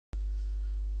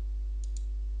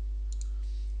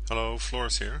Hello,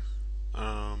 Flores here.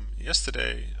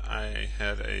 Yesterday I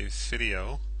had a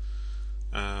video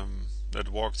that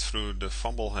walked through the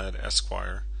Fumblehead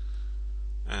Esquire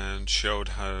and showed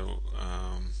how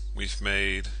we've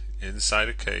made inside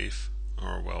a cave,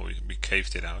 or well, we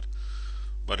caved it out,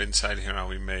 but inside here how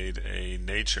we made a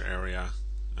nature area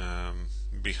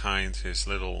behind his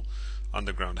little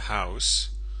underground house.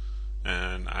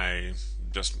 And I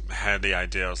just had the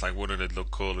idea. I was like, wouldn't it look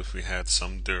cool if we had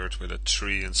some dirt with a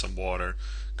tree and some water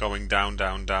going down,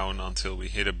 down, down until we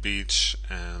hit a beach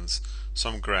and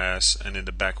some grass, and in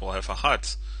the back we'll have a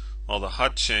hut. Well, the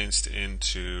hut changed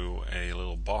into a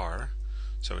little bar.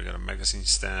 So we got a magazine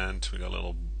stand, we got a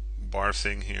little bar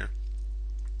thing here,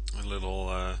 a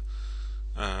little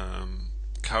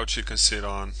couch you can sit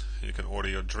on. You can order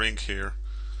your drink here.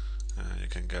 You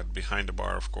can get behind the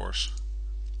bar, of course.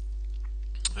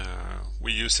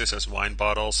 We use this as wine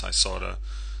bottles. I saw the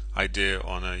idea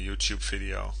on a YouTube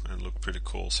video and it looked pretty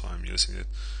cool, so I'm using it.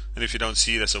 And if you don't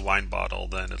see it as a wine bottle,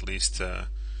 then at least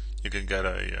you can get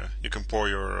you can pour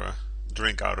your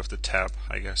drink out of the tap,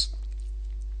 I guess.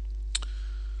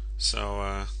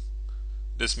 So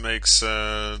this makes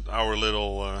our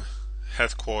little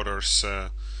headquarters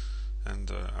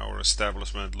and our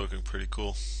establishment looking pretty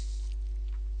cool.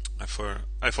 I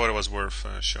thought it was worth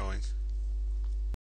showing.